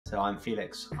So I'm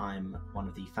Felix. I'm one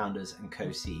of the founders and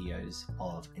co-CEOs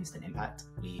of Instant Impact.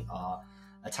 We are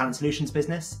a talent solutions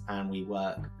business, and we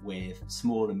work with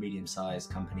small and medium-sized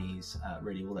companies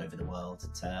really all over the world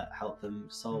to help them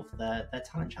solve their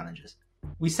talent challenges.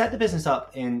 We set the business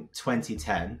up in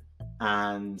 2010,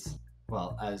 and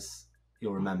well, as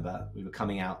you'll remember, we were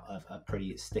coming out of a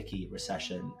pretty sticky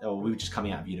recession, or we were just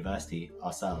coming out of university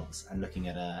ourselves and looking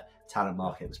at a talent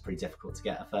market. It was pretty difficult to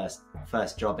get a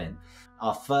first job in.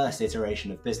 Our first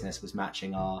iteration of business was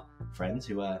matching our friends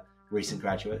who were recent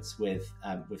graduates with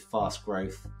fast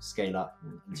growth, scale up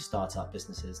and startup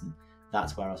businesses, and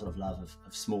that's where our sort of love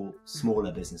of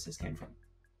smaller businesses came from.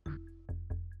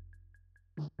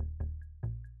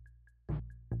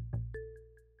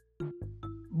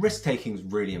 Risk-taking is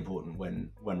really important when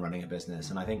running a business,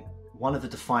 and I think one of the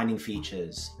defining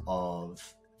features of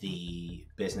the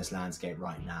business landscape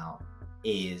right now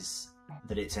is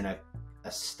that it's in a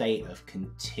state of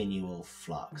continual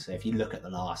flux. So if you look at the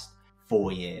last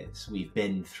 4 years, we've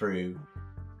been through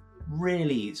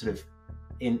really sort of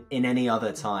in any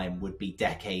other time would be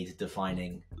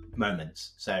decade-defining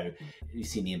moments. So you've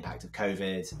seen the impact of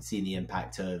COVID, seen the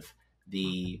impact of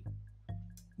the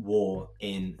war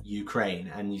in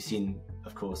Ukraine, and you've seen,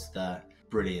 of course, the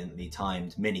brilliantly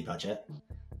timed mini budget.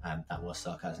 That was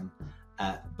sarcasm,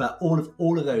 but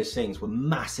all of those things were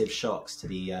massive shocks to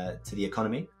the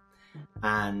economy,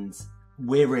 and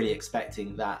we're really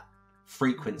expecting that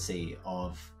frequency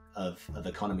of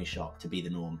economy shock to be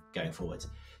the norm going forward.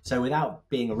 So without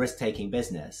being a risk-taking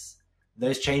business,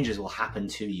 those changes will happen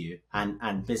to you,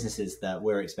 and businesses that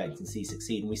we're expecting to see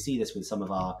succeed. And we see this with some of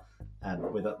our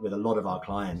with a lot of our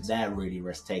clients. They're really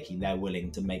risk-taking. They're willing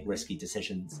to make risky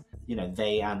decisions. You know,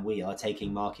 they and we are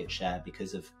taking market share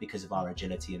because of our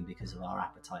agility and because of our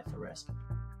appetite for risk.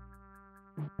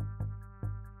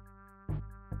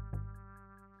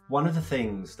 One of the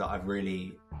things that I've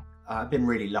been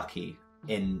really lucky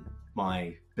in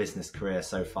my business career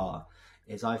so far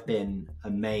is I've been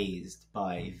amazed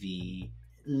by the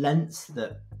lengths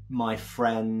that my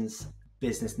friends,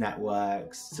 business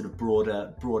networks, sort of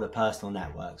broader personal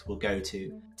networks will go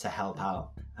to help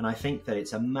out. And I think that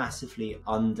it's a massively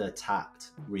under-tapped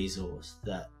resource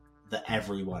that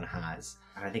everyone has.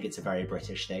 And I think it's a very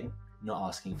British thing, not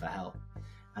asking for help.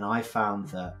 And I found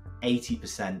that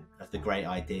 80% of the great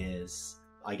ideas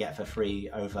I get for free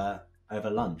over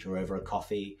lunch or over a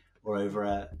coffee or over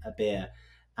a beer.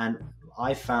 And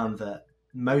I found that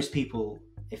most people,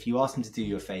 if you ask them to do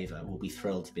you a favor, will be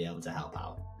thrilled to be able to help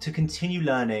out. To continue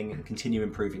learning and continue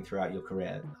improving throughout your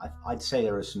career, I'd say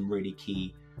there are some really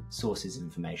key sources of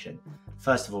information.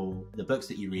 First of all, the books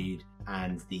that you read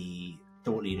and the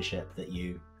thought leadership that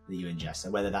you ingest. So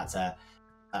whether that's a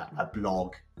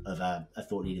blog of a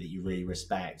thought leader that you really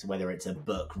respect, whether it's a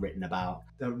book written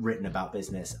about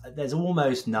business, there's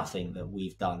almost nothing that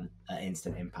we've done at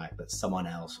Instant Impact that someone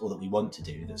else, or that we want to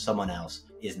do, that someone else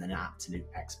isn't an absolute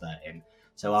expert in.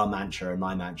 So our mantra, and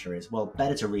my mantra, is, well,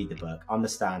 better to read the book,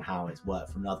 understand how it's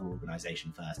worked from another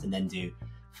organization first, and then do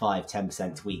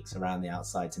 5-10% tweaks around the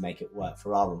outside to make it work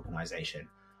for our organization,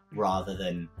 rather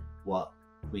than what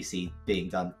we see being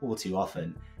done all too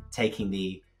often, taking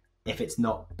the if it's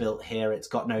not built here, it's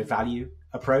got no value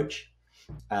approach.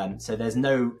 So there's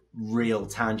no real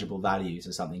tangible values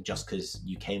of something just because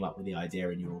you came up with the idea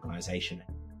in your organization.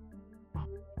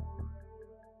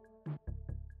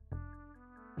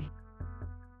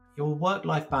 Your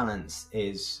work-life balance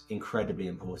is incredibly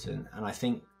important, and I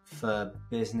think for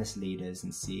business leaders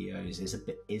and CEOs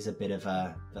is a bit of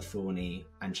a thorny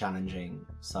and challenging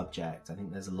subject. I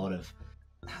think there's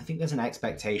an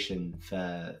expectation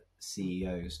for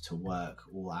CEOs to work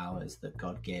all hours that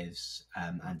God gives,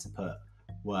 and to put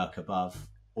work above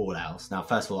all else. Now,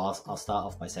 first of all, I'll start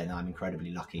off by saying that I'm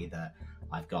incredibly lucky that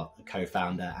I've got a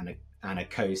co-founder and a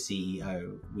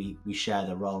co-CEO. We share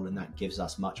the role, and that gives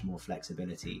us much more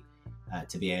flexibility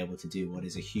to be able to do what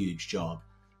is a huge job,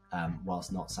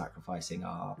 whilst not sacrificing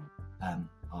our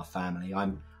family.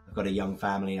 I've got a young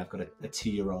family. I've got a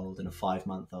 2-year-old and a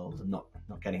 5-month-old. I'm not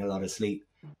getting a lot of sleep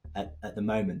at the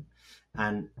moment.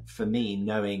 And for me,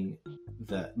 knowing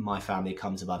that my family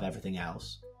comes above everything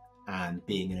else, and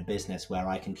being in a business where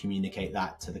I can communicate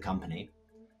that to the company,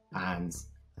 and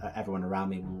everyone around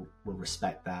me will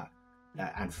respect that,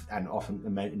 and often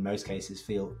in most cases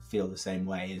feel the same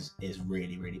way, is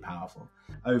really, really powerful.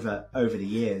 Over the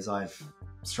years, I've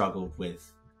struggled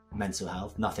with mental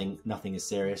health. Nothing as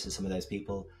serious as some of those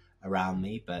people around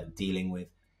me, but dealing with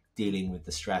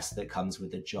the stress that comes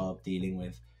with the job, dealing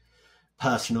with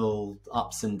personal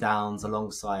ups and downs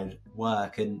alongside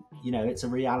work. And it's a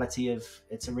reality of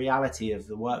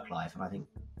the work life. And I think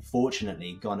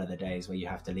Fortunately, gone are the days where you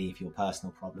have to leave your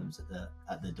personal problems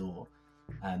at the door,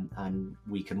 and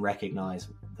we can recognize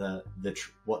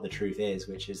what the truth is,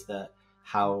 which is that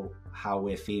how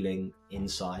we're feeling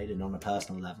inside and on a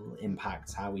personal level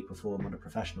impacts how we perform on a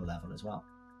professional level as well.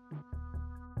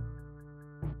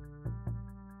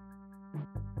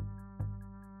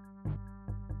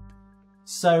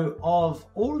 So of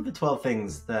all of the 12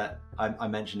 things that I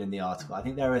mentioned in the article, I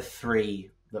think there are 3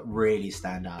 that really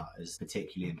stand out as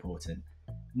particularly important.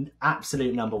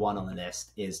 Absolute number 1 on the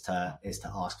list is to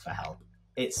ask for help.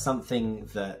 It's something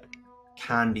that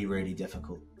can be really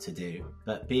difficult to do,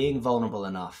 but being vulnerable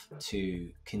enough to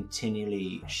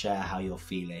continually share how you're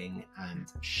feeling and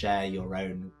share your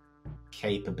own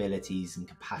capabilities and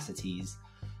capacities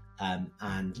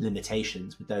and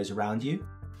limitations with those around you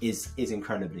is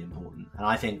incredibly important. And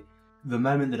I think the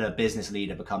moment that a business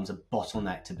leader becomes a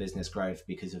bottleneck to business growth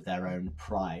because of their own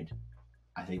pride,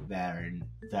 I think they're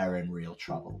in real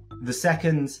trouble. The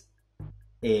second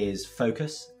is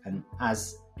focus. And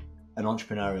as an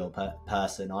entrepreneurial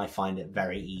person, I find it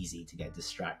very easy to get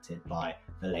distracted by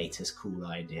the latest cool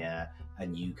idea, a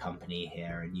new company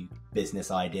here, a new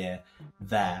business idea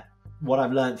there. What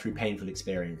I've learned through painful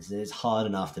experience is it's hard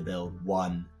enough to build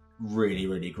one really,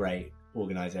 really great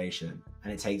organization,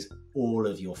 and it takes all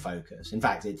of your focus. In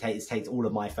fact, it takes all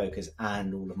of my focus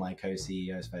and all of my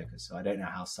co-CEO's focus. So I don't know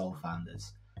how sole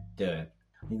founders do it.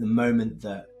 I think the moment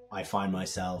that I find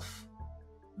myself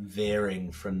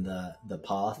veering from the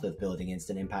path of building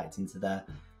instant impact into the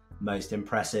most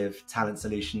impressive talent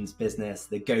solutions business,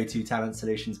 the go-to talent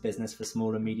solutions business for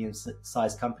small and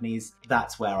medium-sized companies,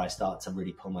 that's where I start to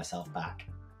really pull myself back.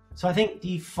 So I think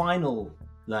the final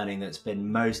learning that's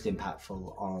been most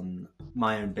impactful on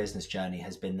my own business journey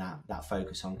has been that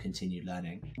focus on continued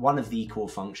learning. One of the core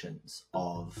functions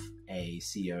of a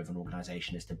CEO of an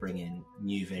organization is to bring in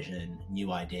new vision,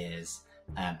 new ideas,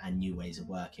 and new ways of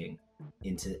working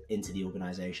into the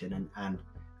organization. And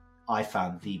I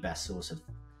found the best source of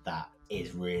that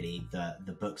is really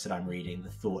the books that I'm reading,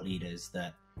 the thought leaders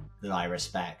that I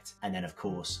respect, and then of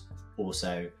course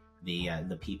also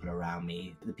the people around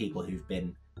me, the people who've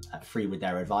been free with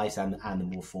their advice and the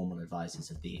more formal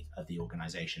advisors of the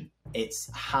organization. It's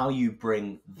how you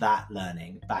bring that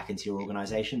learning back into your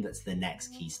organization that's the next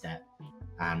key step.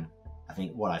 And I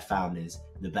think what I found is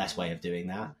the best way of doing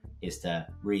that is to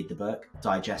read the book,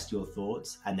 digest your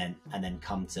thoughts, and then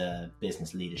come to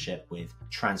business leadership with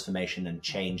transformation and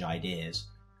change ideas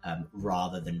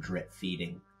rather than drip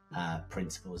feeding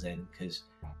principles in. Because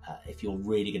if you're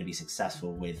really going to be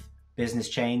successful with business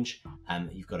change,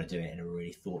 you've got to do it in a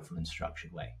really thoughtful and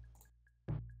structured way.